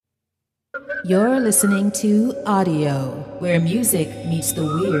You're listening to Audio, where music meets the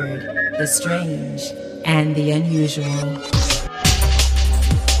weird, the strange, and the unusual.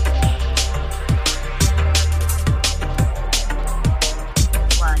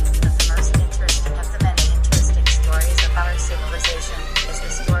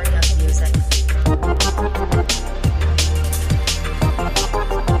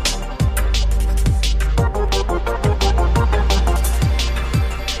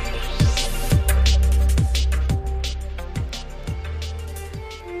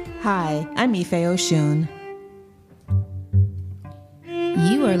 Hi, I'm Ife Oshun.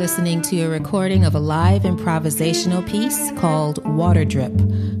 You are listening to a recording of a live improvisational piece called Water Drip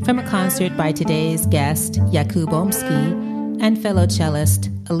from a concert by today's guest, Jakub Omski, and fellow cellist,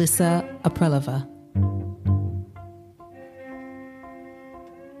 Alyssa Aprelova.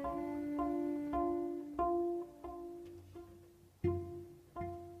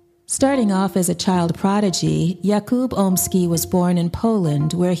 Starting off as a child prodigy, Jakub Omski was born in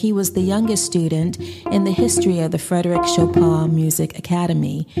Poland, where he was the youngest student in the history of the Frédéric Chopin Music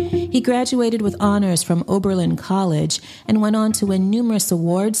Academy. He graduated with honors from Oberlin College and went on to win numerous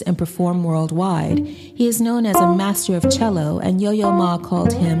awards and perform worldwide. He is known as a master of cello, and Yo-Yo Ma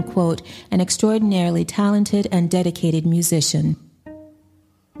called him, quote, an extraordinarily talented and dedicated musician.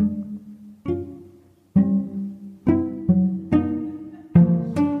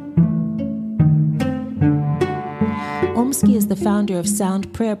 Omski is the founder of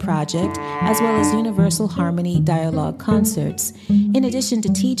Sound Prayer Project, as well as Universal Harmony Dialogue Concerts. In addition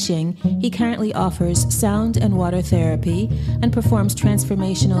to teaching, he currently offers sound and water therapy and performs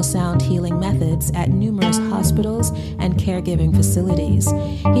transformational sound healing methods at numerous hospitals and caregiving facilities.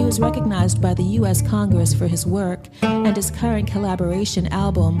 He was recognized by the U.S. Congress for his work, and his current collaboration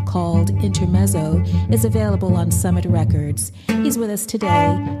album, called Intermezzo, is available on Summit Records. He's with us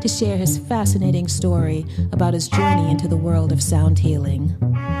today to share his fascinating story about his journey into the world of sound healing.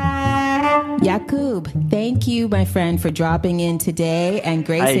 Jakub, thank you, my friend, for dropping in today and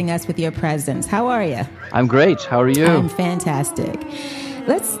gracing us with your presence. How are you? I'm great. How are you? I'm fantastic.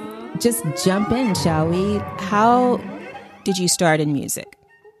 Let's just jump in, shall we? How did you start in music?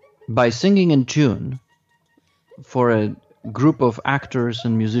 By singing in tune for a group of actors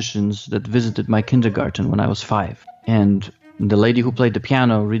and musicians that visited my kindergarten when I was 5. And the lady who played the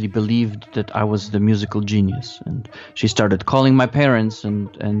piano really believed that I was the musical genius. And she started calling my parents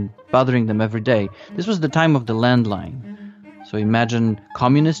and bothering them every day. This was the time of the landline. So imagine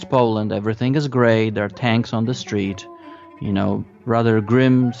communist Poland, everything is gray, there are tanks on the street, rather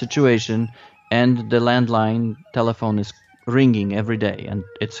grim situation. And the landline telephone is ringing every day. And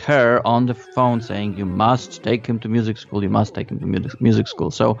it's her on the phone saying, you must take him to music school, you must take him to music school.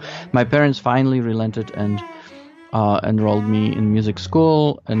 So my parents finally relented and enrolled me in music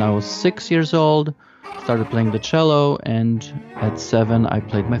school, and I was 6 years old, started playing the cello, and at 7 I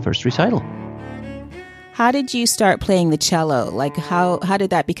played my first recital. How did you start playing the cello? Like, how did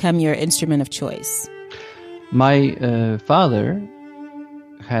that become your instrument of choice? My father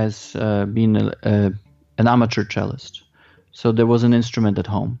has been an amateur cellist, so there was an instrument at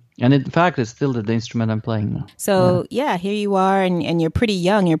home. And in fact, it's still the instrument I'm playing now. So, yeah, here you are, and you're pretty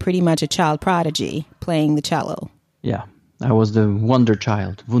young. You're pretty much a child prodigy playing the cello. Yeah, I was the wonder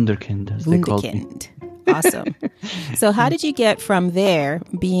child, Wunderkind, as they called me. Awesome. So how did you get from there,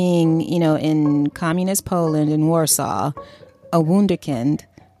 being, in communist Poland, in Warsaw, a Wunderkind,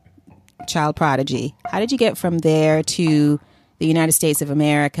 child prodigy? How did you get from there to the United States of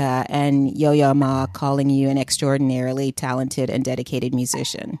America and Yo-Yo Ma calling you an extraordinarily talented and dedicated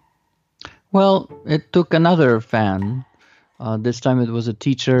musician? Well, it took another fan. This time it was a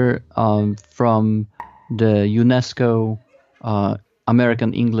teacher from the UNESCO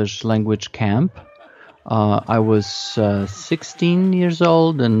American English Language Camp. I was 16 years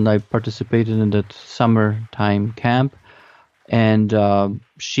old, and I participated in that summertime camp. And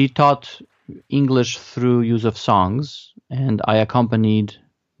she taught English through use of songs, and I accompanied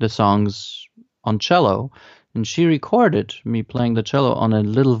the songs on cello. And she recorded me playing the cello on a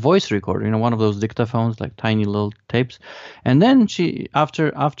little voice recorder, one of those dictaphones, like tiny little tapes. And then she,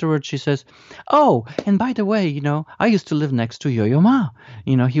 afterwards, she says, "Oh, and by the way, I used to live next to Yo-Yo Ma.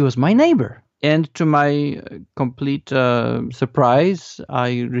 He was my neighbor." And to my complete surprise,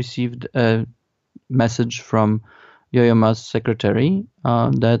 I received a message from Yo-Yo Ma's secretary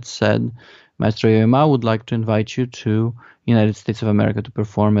that said, "Maestro Yo-Yo Ma would like to invite you to United States of America to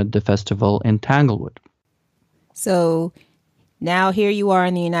perform at the festival in Tanglewood." So now here you are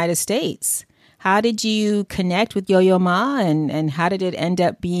in the United States. How did you connect with Yo-Yo Ma, and how did it end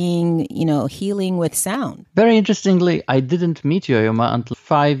up being, healing with sound? Very interestingly, I didn't meet Yo-Yo Ma until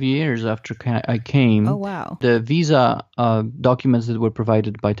 5 years after I came. Oh, wow. The visa documents that were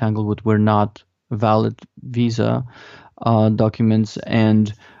provided by Tanglewood were not valid visa documents,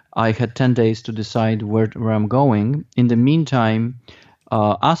 and I had 10 days to decide where I'm going. In the meantime,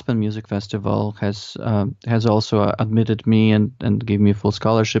 Aspen Music Festival has also admitted me and gave me a full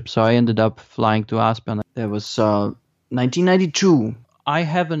scholarship. So I ended up flying to Aspen. That was 1992. I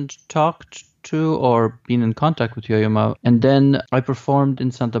haven't talked to or been in contact with Yo-Yo Ma. And then I performed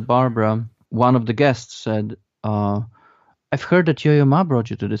in Santa Barbara. One of the guests said, I've heard that Yo-Yo Ma brought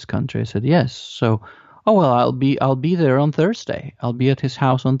you to this country. I said, yes. So, I'll be there on Thursday. I'll be at his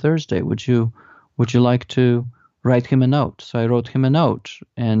house on Thursday. Would you like to write him a note? So I wrote him a note.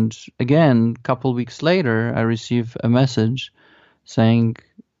 And again, a couple weeks later, I received a message saying,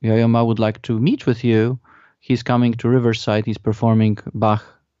 Yo-Yo Ma would like to meet with you. He's coming to Riverside. He's performing Bach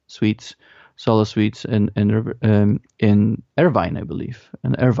suites, solo suites in Irvine, I believe.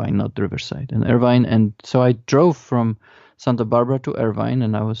 In Irvine, not Riverside. In Irvine. And so I drove from Santa Barbara to Irvine,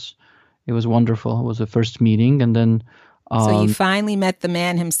 and it was wonderful. It was the first meeting. And then... so you finally met the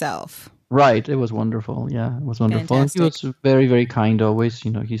man himself. Right. It was wonderful. Yeah, it was wonderful. Fantastic. And he was very, very kind always.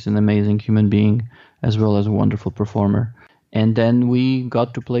 He's an amazing human being as well as a wonderful performer. And then we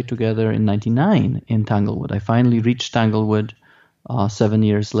got to play together in 1999 in Tanglewood. I finally reached Tanglewood 7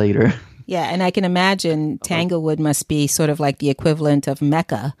 years later. Yeah, and I can imagine Tanglewood must be sort of like the equivalent of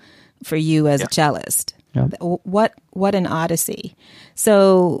Mecca for you as a cellist. Yeah. What an odyssey.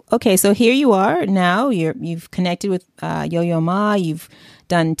 So, okay, so here you are now. You've connected with Yo-Yo Ma. You've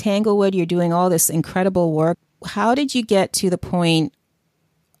done Tanglewood. You're doing all this incredible work. How did you get to the point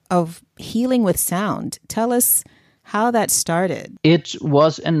of healing with sound? Tell us how that started. It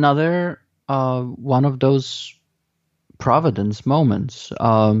was another one of those Providence moments.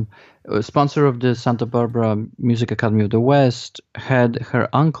 A sponsor of the Santa Barbara Music Academy of the West had her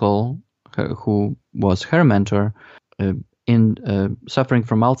uncle, who was her mentor, suffering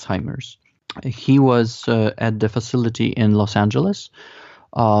from Alzheimer's. He was at the facility in Los Angeles,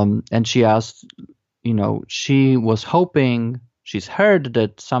 and she asked, she was hoping, she's heard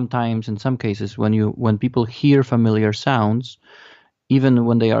that sometimes, in some cases, when people hear familiar sounds, even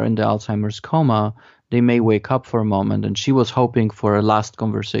when they are in the Alzheimer's coma, they may wake up for a moment, and she was hoping for a last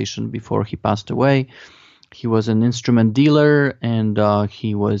conversation before he passed away. He was an instrument dealer, and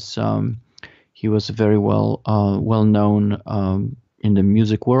he was very well known in the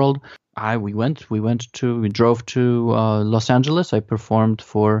music world. We drove to Los Angeles. I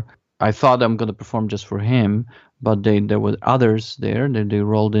thought I'm going to perform just for him, but there were others there. They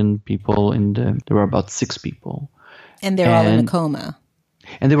rolled in people there were about 6 people. And they're all in a coma.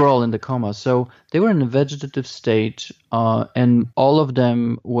 And they were all in the coma. So they were in a vegetative state, and all of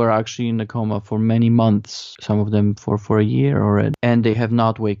them were actually in the coma for many months, some of them for a year already. And they have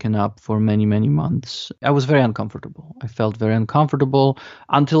not waken up for many, many months. I was very uncomfortable. I felt very uncomfortable.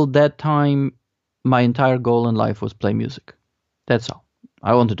 Until that time, my entire goal in life was play music. That's all.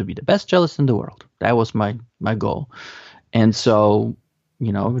 I wanted to be the best cellist in the world. That was my goal. And so,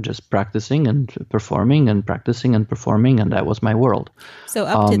 just practicing and performing and practicing and performing, and that was my world. So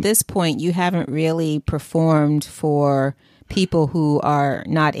up to this point, you haven't really performed for people who are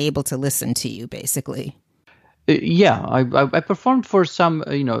not able to listen to you, basically. Yeah, I performed for some,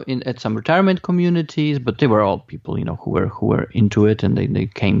 at some retirement communities, but they were all people, who were into it, and they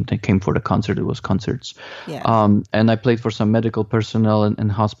came for the concert. It was concerts. Yeah. And I played for some medical personnel in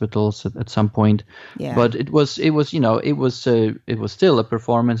hospitals at some point. Yeah. But it was still a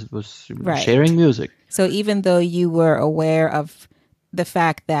performance. It was sharing music. So even though you were aware of the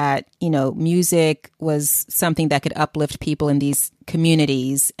fact that, music was something that could uplift people in these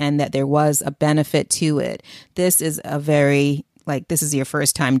communities and that there was a benefit to it, this is this is your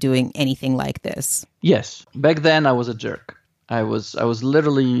first time doing anything like this. Yes. Back then I was a jerk. I was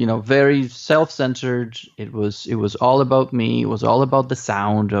literally, very self-centered. It was all about me. It was all about the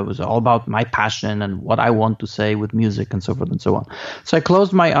sound. It was all about my passion and what I want to say with music and so forth and so on. So I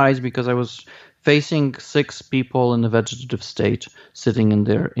closed my eyes because I was facing 6 people in a vegetative state, sitting in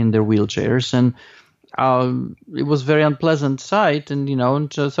their wheelchairs, and it was a very unpleasant sight. And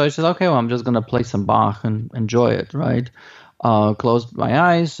so I said, okay, well, I'm just gonna play some Bach and enjoy it, right? Closed my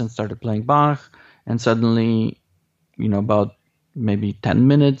eyes and started playing Bach, and suddenly, about maybe 10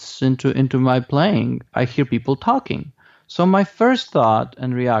 minutes into my playing, I hear people talking. So my first thought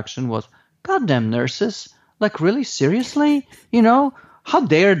and reaction was, "Goddamn nurses! Like, really, seriously? How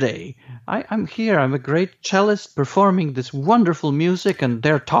dare they? I'm here. I'm a great cellist performing this wonderful music, and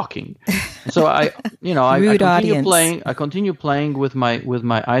they're talking." So I Rude continue audience. playing. I continue playing with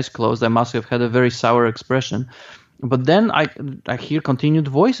my eyes closed. I must have had a very sour expression. But then I hear continued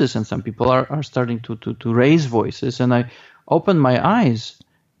voices, and some people are starting to raise voices, and I open my eyes,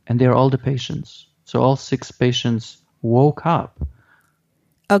 and they're all the patients. So all 6 patients woke up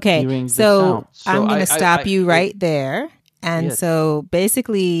Okay, hearing the so sound. So I'm going to stop you right it, there. And yes. so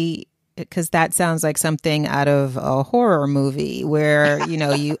basically, because that sounds like something out of a horror movie where,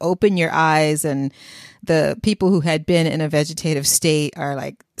 you open your eyes and the people who had been in a vegetative state are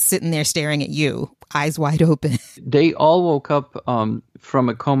like sitting there staring at you, eyes wide open. They all woke up from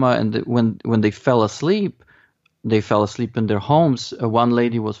a coma, and when they fell asleep, in their homes. One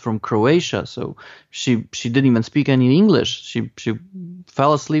lady was from Croatia, so she didn't even speak any English. She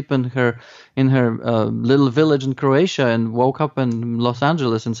fell asleep in her little village in Croatia and woke up in Los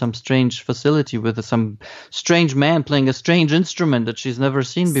Angeles in some strange facility with some strange man playing a strange instrument that she's never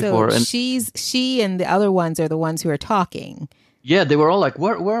seen before. So And she and the other ones are the ones who are talking. yeah, they were all like,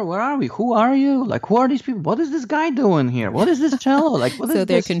 where are we? Who are you? Like, who are these people? What is this guy doing here? What is this cello? Like, what is So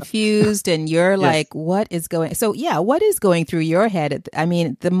they're this? confused and you're Yes. like, what is going? So yeah, what is going through your head? I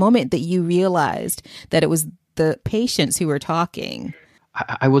mean, the moment that you realized that it was the patients who were talking.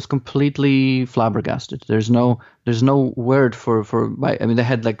 I was completely flabbergasted. There's no word for I mean, they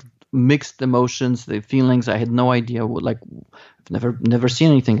had like mixed emotions, the feelings. I had no idea I've never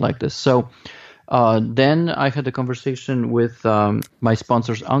seen anything like this. So then I had a conversation with my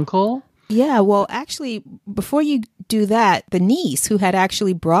sponsor's uncle. Yeah, well, actually, before you do that, the niece who had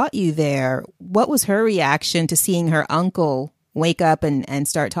actually brought you there, what was her reaction to seeing her uncle wake up and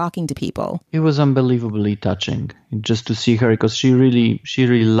start talking to people? It was unbelievably touching just to see her, because she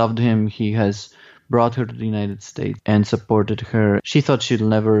really loved him. He has brought her to the United States and supported her. She thought she'd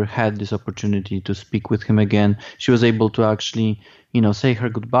never had this opportunity to speak with him again. She was able to actually, say her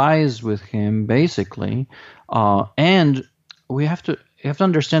goodbyes with him, basically. And you have to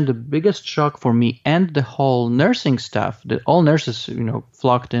understand, the biggest shock for me and the whole nursing staff, that all nurses,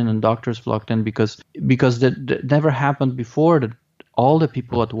 flocked in and doctors flocked in because that never happened before, that all the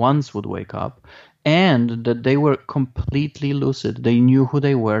people at once would wake up, and that they were completely lucid. They knew who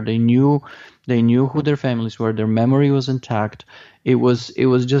they were. They knew who their families were. Their memory was intact. It was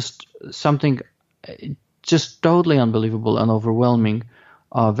just something just totally unbelievable and overwhelming.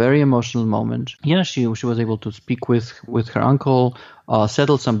 A very emotional moment. Yeah, she was able to speak with her uncle,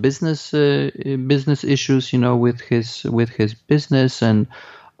 settle some business issues, with his business, and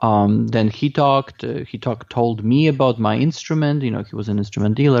then he told me about my instrument. He was an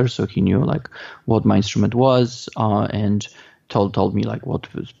instrument dealer, so he knew like what my instrument was, and told me like what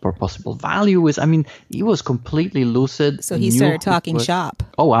his possible value is. I mean, he was completely lucid. So he started talking shop.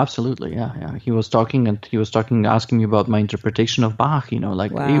 Oh, absolutely, yeah. He was talking, asking me about my interpretation of Bach.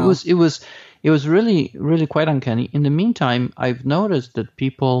 Wow. It was really, really quite uncanny. In the meantime, I've noticed that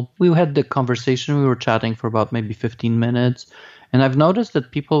we had the conversation, we were chatting for about maybe 15 minutes, and I've noticed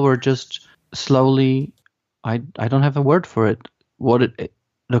that people were just slowly, I don't have a word for it. It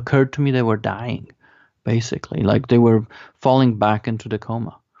occurred to me, they were dying. Basically, like they were falling back into the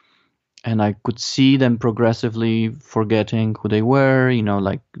coma, and I could see them progressively forgetting who they were.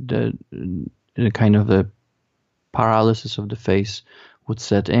 Like the kind of the paralysis of the face would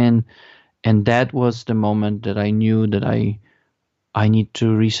set in, and that was the moment that I knew that I need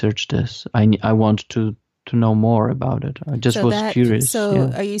to research this. I want to know more about it. I just was curious. So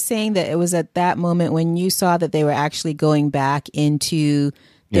yeah. Are you saying that it was at that moment when you saw that they were actually going back into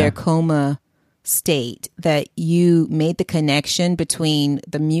their coma state that you made the connection between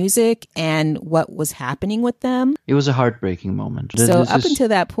the music and what was happening with them? It was a heartbreaking moment. So up until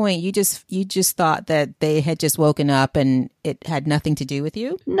that point, you just thought that they had just woken up and it had nothing to do with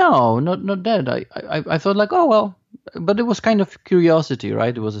you? No, not that. I thought like, oh well, but it was kind of curiosity,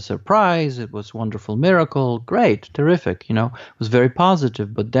 right? It was a surprise. It was a wonderful miracle. Great, terrific. It was very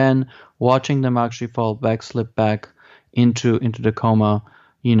positive. But then watching them actually slip back into the coma,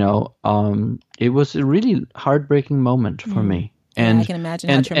 it was a really heartbreaking moment for me. And I can imagine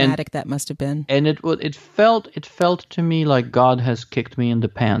how traumatic that must have been. And it felt to me like God has kicked me in the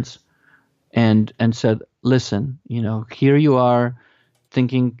pants and said, listen, here you are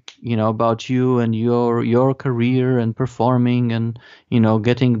thinking, about you and your career and performing and,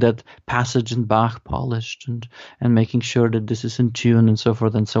 getting that passage in Bach polished and making sure that this is in tune and so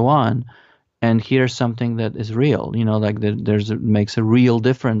forth and so on. And here's something that is real, like makes a real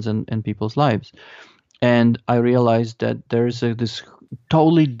difference in people's lives. And I realized that there's this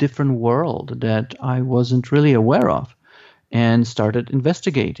totally different world that I wasn't really aware of, and started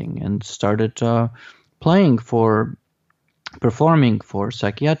investigating and started playing for performing for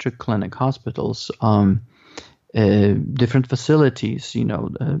psychiatric clinic, hospitals, different facilities,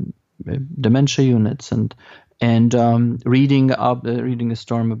 dementia units, and reading a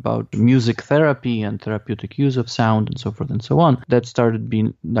storm about music therapy and therapeutic use of sound and so forth and so on. That started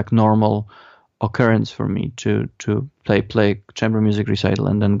being like normal occurrence for me to play chamber music recital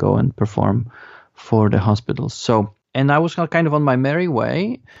and then go and perform for the hospitals. So, and I was kind of on my merry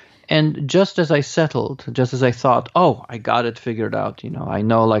way. And just as I settled, just as I thought, oh, I got it figured out, I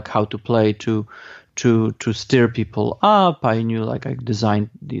know like how to play to stir people up. I knew like I designed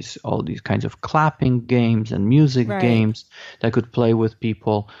all these kinds of clapping games and music games that I could play with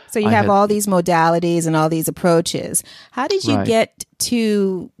people. So you have all these modalities and all these approaches. How did you get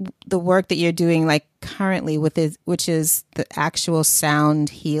to the work that you're doing like currently which is the actual sound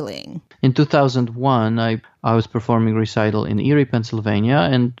healing? In 2001, I was performing recital in Erie,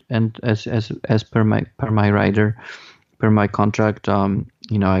 Pennsylvania, and as per my contract,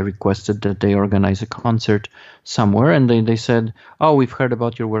 I requested that they organize a concert somewhere, and they said, "Oh, we've heard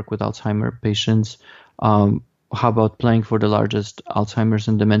about your work with Alzheimer patients. How about playing for the largest Alzheimer's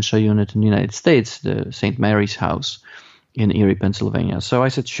and dementia unit in the United States, the St. Mary's House in Erie, Pennsylvania?" So I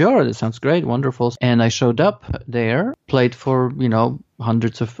said, "Sure, that sounds great, wonderful." And I showed up there, played for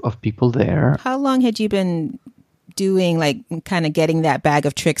hundreds of people there. How long had you been doing, like, kind of getting that bag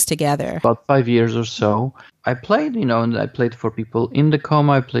of tricks together? About 5 years or so. I played, and I played for people in the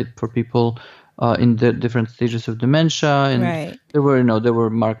coma. I played for people in the different stages of dementia, and there were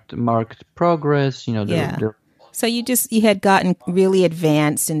marked progress. So you had gotten really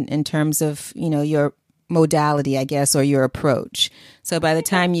advanced in terms of your modality, I guess, or your approach. So by the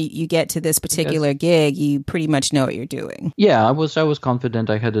time you get to this particular gig, you pretty much know what you're doing. Yeah, I was confident.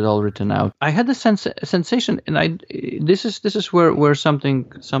 I had it all written out. I had the sensation, and this is where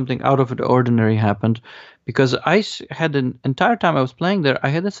something out of the ordinary happened, because I had an entire time I was playing there, I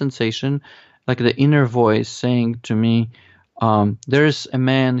had a sensation, like the inner voice saying to me, "There's a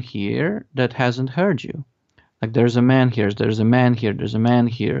man here that hasn't heard you. Like there's a man here. There's a man here. There's a man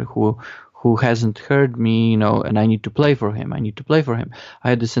here who hasn't heard me, and I need to play for him. I need to play for him." I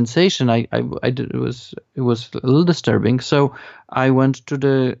had the sensation. It was a little disturbing. So I went to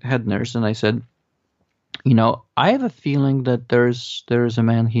the head nurse and I said, "I have a feeling that there is a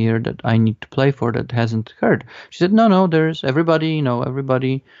man here that I need to play for that hasn't heard." She said, "No, there's everybody.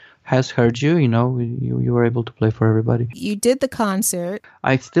 Everybody has heard you. You were able to play for everybody." You did the concert.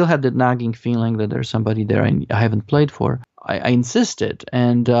 I still had that nagging feeling that there's somebody there I haven't played for. I insisted,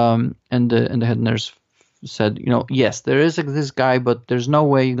 and the head nurse said, "Yes, there is this guy, but there's no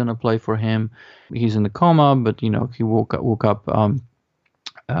way you're gonna play for him. He's in a coma, but he woke up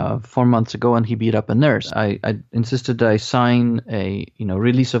 4 months ago, and he beat up a nurse." I insisted that I sign a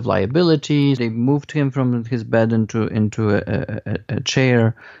release of liability. They moved him from his bed into a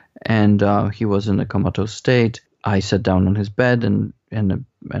chair, and he was in a comatose state. I sat down on his bed and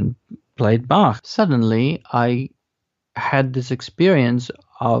played Bach. Suddenly, I had this experience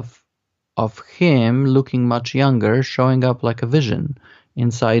of him looking much younger, showing up like a vision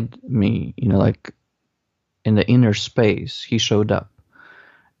inside me, like in the inner space. He showed up,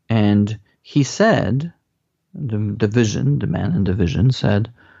 and he said, the vision, the man in the vision said,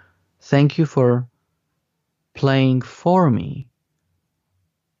 "Thank you for playing for me.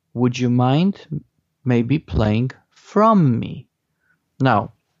 Would you mind maybe playing from me?"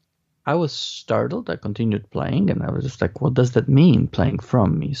 Now, I was startled. I continued playing, and I was just like, "What does that mean, playing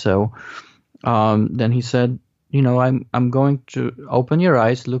from me?" So then he said, I'm going to open your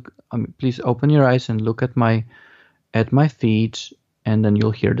eyes. Please open your eyes and look at my feet, and then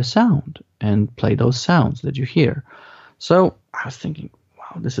you'll hear the sound and play those sounds that you hear." So I was thinking,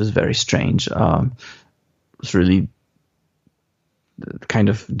 wow, this is very strange. I was really kind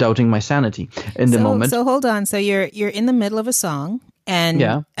of doubting my sanity in the moment. So hold on. So you're in the middle of a song,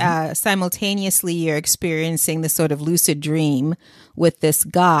 and simultaneously you're experiencing this sort of lucid dream with this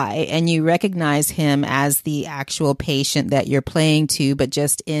guy, and you recognize him as the actual patient that you're playing to, but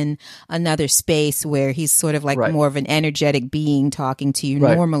just in another space where he's sort of like more of an energetic being talking to you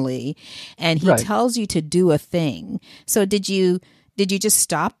normally, and he tells you to do a thing. So did you just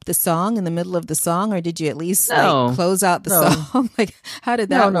stop the song in the middle of the song, or did you at least close out the song? Like, how did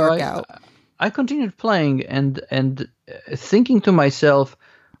that work out? I continued playing and thinking to myself,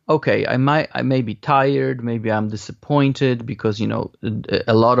 okay, I may be tired, maybe I'm disappointed, because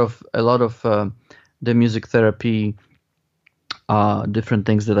a lot of the music therapy different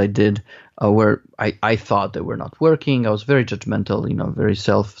things that I did where I thought they were not working. I was very judgmental, very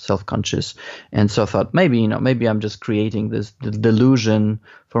self-conscious. And so I thought maybe I'm just creating this delusion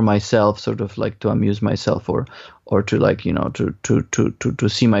for myself, sort of like to amuse myself or to like, to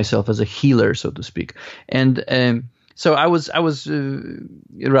see myself as a healer, so to speak. And so I was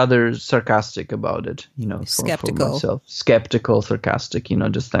rather sarcastic about it, skeptical. For myself. Skeptical, sarcastic,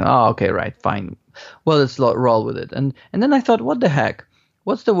 just saying, oh, okay, right, fine. Well, let's roll with it. And then I thought, what the heck?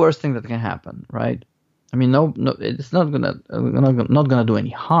 What's the worst thing that can happen, right? I mean, no, it's not gonna do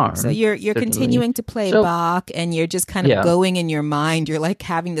any harm. So you're certainly. Continuing to play Bach, and you're just kind of going in your mind. You're like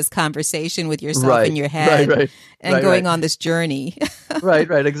having this conversation with yourself in your head, and going on this journey.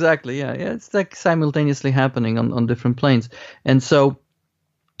 right, exactly. Yeah. It's like simultaneously happening on different planes. And so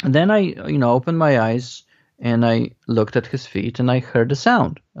then I, opened my eyes and I looked at his feet and I heard a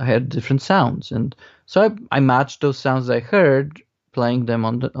sound. I had different sounds, and so I matched those sounds I heard playing them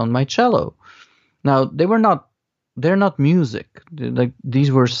on my cello. Now they're not music.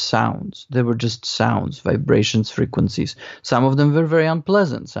 These were sounds. They were just sounds, vibrations, frequencies. Some of them were very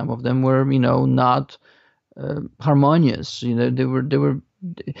unpleasant. Some of them were, not harmonious. They were.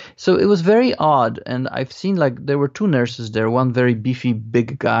 So it was very odd. And I've seen there were two nurses there. One very beefy,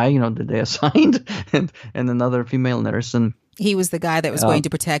 big guy, that they assigned, and another female nurse. And he was the guy that was going to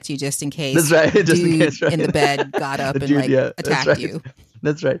protect you just in case. That's right. Just dude in case, right. In the bed got up and attacked you.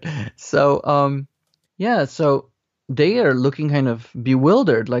 That's right. So so they are looking kind of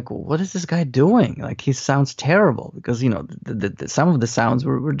bewildered, like, what is this guy doing? Like, he sounds terrible, because some of the sounds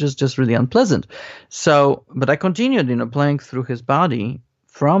were just really unpleasant. So, but I continued, playing through his body,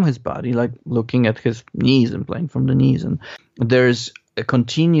 from his body, like looking at his knees and playing from the knees, and there's a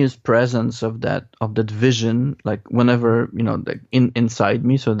continuous presence of that vision, like whenever inside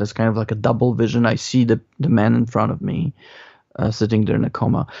me. So there's kind of like a double vision. I see the man in front of me, sitting there in a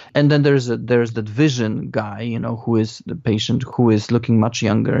coma, and then there's that vision guy, who is the patient, who is looking much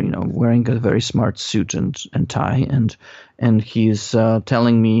younger, wearing a very smart suit and tie, and he's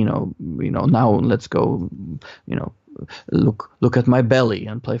telling me, now let's go, look at my belly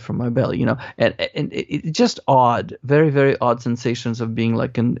and play from my belly, and it's just odd, very, very odd sensations of being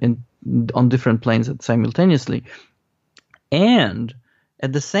like in on different planes simultaneously. And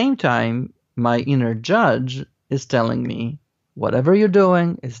at the same time, my inner judge is telling me, whatever you're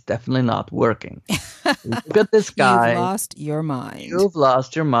doing is definitely not working. Look at this guy. You've lost your mind. You've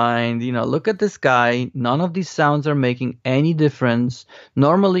lost your mind. Look at this guy. None of these sounds are making any difference.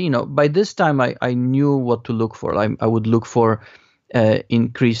 Normally, by this time, I knew what to look for. I would look for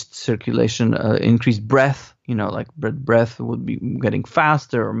increased circulation, increased breath. Like breath would be getting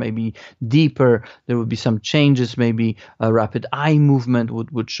faster or maybe deeper. There would be some changes. Maybe a rapid eye movement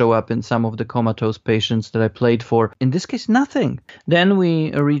would show up in some of the comatose patients that I played for. In this case, nothing. Then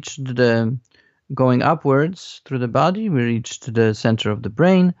we reached going upwards through the body. We reached the center of the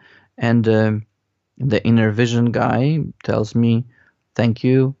brain, and the inner vision guy tells me, "Thank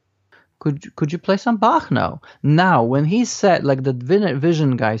you. Could you play some Bach now?" Now, when he said, like the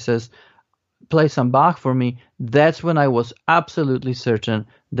vision guy says, play some Bach for me, that's when I was absolutely certain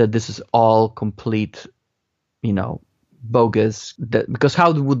that this is all complete, bogus. Because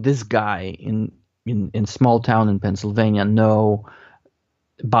how would this guy in small town in Pennsylvania know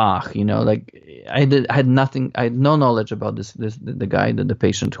Bach? I had nothing. I had no knowledge about the guy, the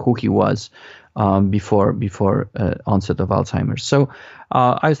patient, who he was before onset of Alzheimer's. So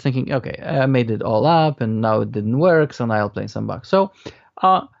I was thinking, okay, I made it all up, and now it didn't work, so now I'll play some Bach. So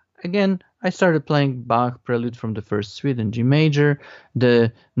again, I started playing Bach Prelude from the First Suite in G major.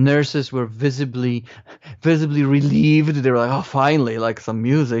 The nurses were visibly relieved. They were like, "Oh, finally, like some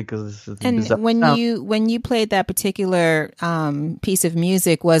music." And when you played that particular piece of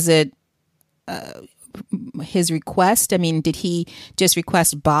music, was it his request? I mean, did he just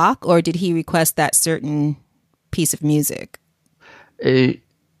request Bach, or did he request that certain piece of music?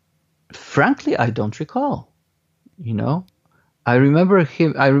 Frankly, I don't recall. I remember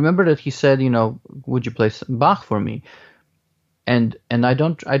that he said, would you play some Bach for me? And I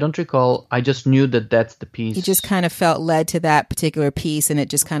don't recall. I just knew that that's the piece. You just kind of felt led to that particular piece, and it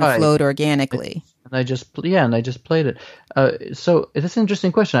just kind of flowed organically. And I just played it. So it's an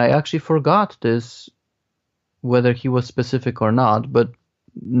interesting question. I actually forgot this, whether he was specific or not, but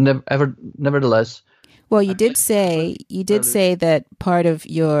nevertheless. Well, you did say that part of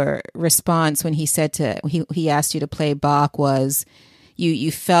your response when he said he asked you to play Bach was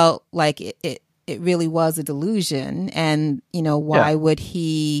you felt like it really was a delusion, and why would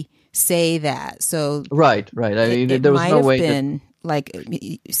he say that? So right. I mean, there was no way like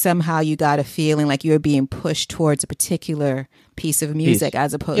somehow you got a feeling like you were being pushed towards a particular piece of music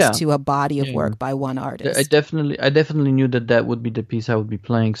as opposed to a body of work by one artist. I definitely knew that would be the piece I would be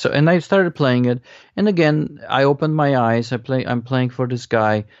playing. So, and I started playing it, and again, I opened my eyes. I'm playing for this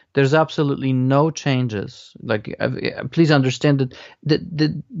guy. There's absolutely no changes. Like, please understand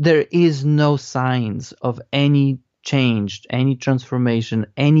that there is no signs of any change, any transformation,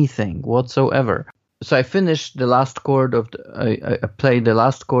 anything whatsoever. So I finished the last chord I played the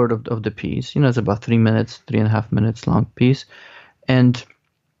last chord of the piece. It's about 3.5 minutes long piece. And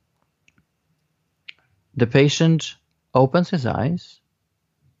the patient opens his eyes,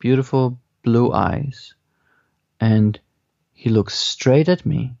 beautiful blue eyes, and he looks straight at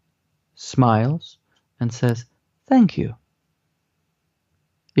me, smiles, and says, "Thank you."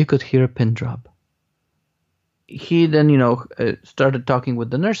 You could hear a pin drop. He then, started talking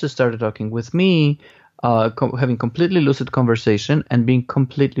with the nurses, started talking with me, having completely lucid conversation and being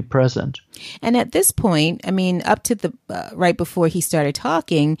completely present. And at this point, I mean, up to the right before he started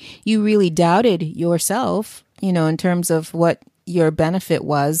talking, you really doubted yourself, in terms of what your benefit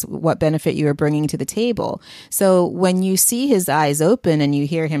was, what benefit you were bringing to the table. So when you see his eyes open and you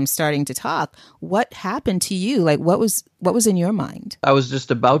hear him starting to talk, what happened to you? Like, what was in your mind? I was just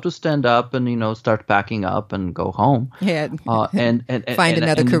about to stand up and, start packing up and go home. Yeah. And find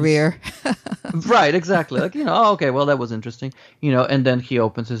another career. Right, exactly. Like, okay, well, that was interesting. And then he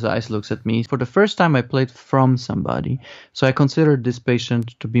opens his eyes, looks at me. For the first time, I played from somebody. So I considered this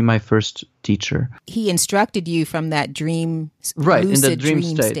patient to be my first teacher. He instructed you from that dream, right, lucid in the dream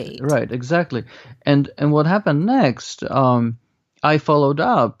state. Right, exactly. And what happened next? I followed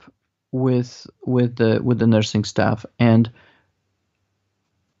up with the nursing staff, and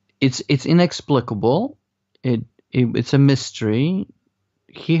it's inexplicable. It's a mystery.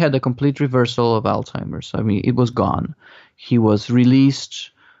 He had a complete reversal of Alzheimer's. I mean, it was gone. He was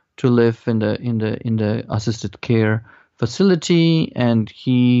released to live in the assisted care facility, and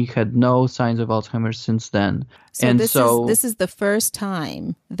he had no signs of Alzheimer's since then. So this is the first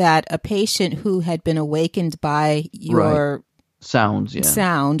time that a patient who had been awakened by your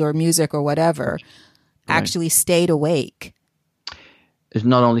sound or music or whatever actually stayed awake. It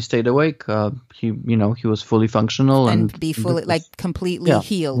not only stayed awake, he was fully functional and be fully completely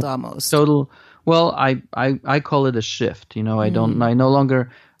healed almost. Total. Well, I call it a shift. I no longer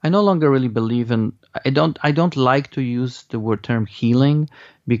really believe in. I don't like to use the term healing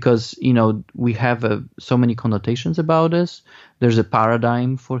because we have so many connotations about this. There's a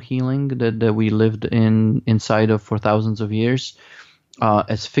paradigm for healing that we lived inside of for thousands of years.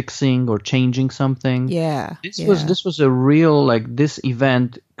 As fixing or changing something. This was a real, this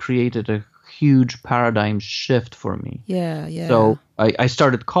event created a huge paradigm shift for me. So I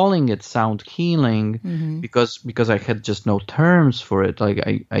started calling it sound healing because I had just no terms for it.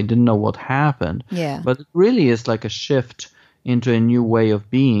 Like I didn't know what happened. But it really is like a shift into a new way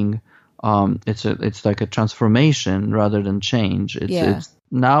of being. It's like a transformation rather than change. It's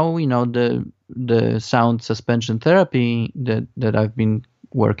now, the sound suspension therapy that I've been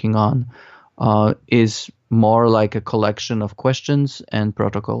working on is more like a collection of questions and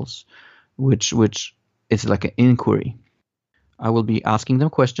protocols, which is like an inquiry. I will be asking them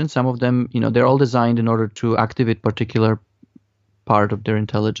questions. Some of them, they're all designed in order to activate particular part of their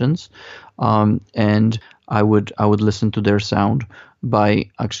intelligence, and I would listen to their sound by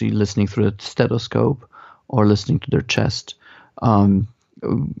actually listening through a stethoscope or listening to their chest.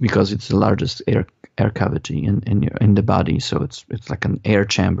 Because it's the largest air cavity in the body, so it's like an air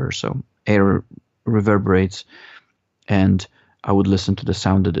chamber. So air reverberates, and I would listen to the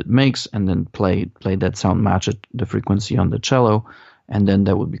sound that it makes, and then play that sound, match it the frequency on the cello, and then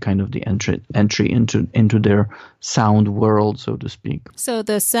that would be kind of the entry into their sound world, so to speak. So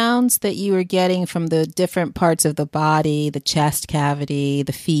the sounds that you were getting from the different parts of the body, the chest cavity,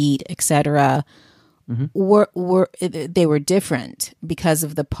 the feet, etc. They were different because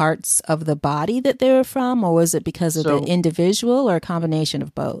of the parts of the body that they were from, or was it because of the individual, or a combination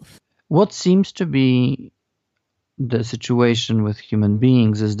of both? What seems to be the situation with human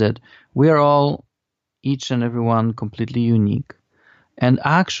beings is that we are all, each and every one, completely unique, and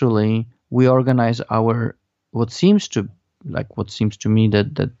actually we organize what seems to me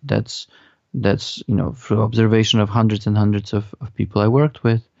that's through observation of hundreds and hundreds of people I worked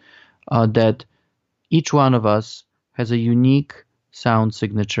with, that each one of us has a unique sound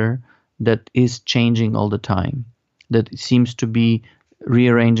signature that is changing all the time, that seems to be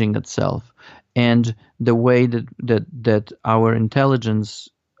rearranging itself. And the way that our intelligence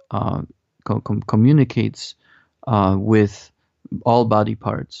communicates with all body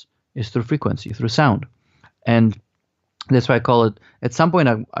parts is through frequency, through sound. And That's why I call it, at some point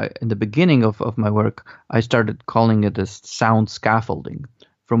in the beginning of my work, I started calling it as sound scaffolding,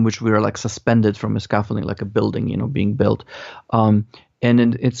 from which we are like suspended from a scaffolding, like a building, being built. And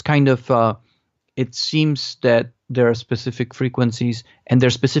it's kind of, it seems that there are specific frequencies and they're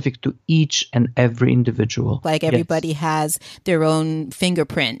specific to each and every individual. Like everybody has their own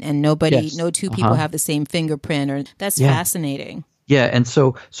fingerprint and no two people have the same fingerprint. That's fascinating. Yeah, and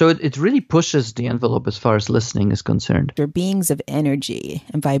so it really pushes the envelope as far as listening is concerned. They're beings of energy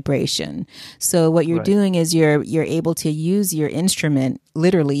and vibration. So what you're doing is you're able to use your instrument,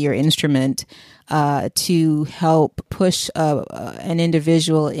 literally your instrument, to help push an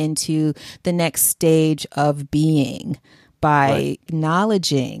individual into the next stage of being by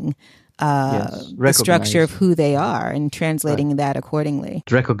acknowledging the structure of who they are and translating that accordingly.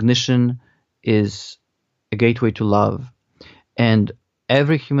 Recognition is a gateway to love. And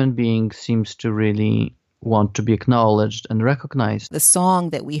every human being seems to really want to be acknowledged and recognized. The song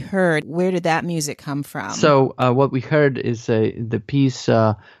that we heard, where did that music come from? So what we heard is the piece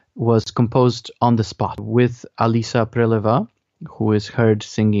was composed on the spot with Alisa Preleva, who is heard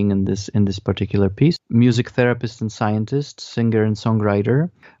singing in this particular piece. Music therapist and scientist, singer and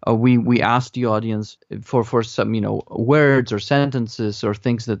songwriter. We asked the audience for some words or sentences or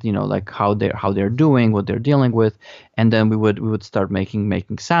things that like how they're doing, what they're dealing with, and then we would start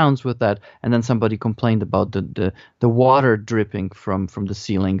making sounds with that. And then somebody complained about the water dripping from the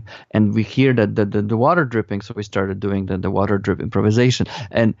ceiling, and we hear that the water dripping, so we started doing the water drip improvisation,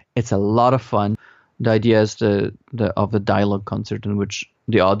 and it's a lot of fun. The idea is of a dialogue concert in which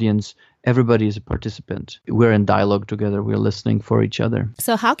the audience, everybody is a participant. We're in dialogue together. We're listening for each other.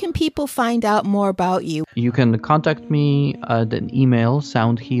 So how can people find out more about you? You can contact me at an email,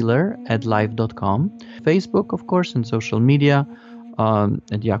 soundhealer@live.com. Facebook, of course, and social media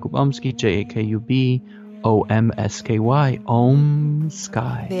at Jakub Omski, JAKUB. OMSKY,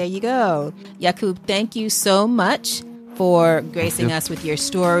 Omsky. There you go. Jakub, thank you so much for gracing us with your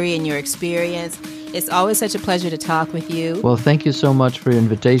story and your experience. It's always such a pleasure to talk with you. Well, thank you so much for your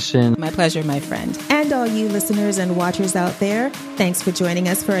invitation. My pleasure, my friend. And all you listeners and watchers out there, thanks for joining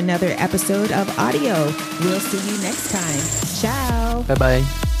us for another episode of Audio. We'll see you next time. Ciao. Bye-bye.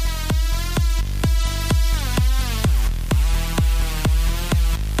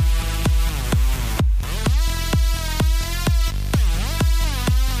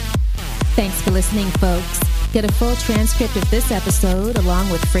 Thanks for listening, folks. Get a full transcript of this episode along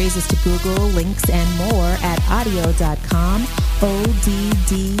with phrases to Google, links, and more at audio.com,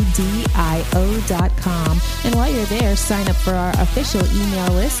 ODDDIO.com. And while you're there, sign up for our official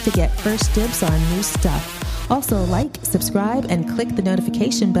email list to get first dibs on new stuff. Also, like, subscribe, and click the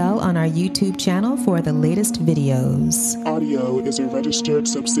notification bell on our YouTube channel for the latest videos. Audio is a registered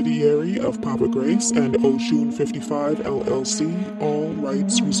subsidiary of Papa Grace and Oshun 55 LLC, all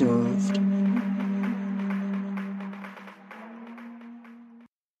rights reserved.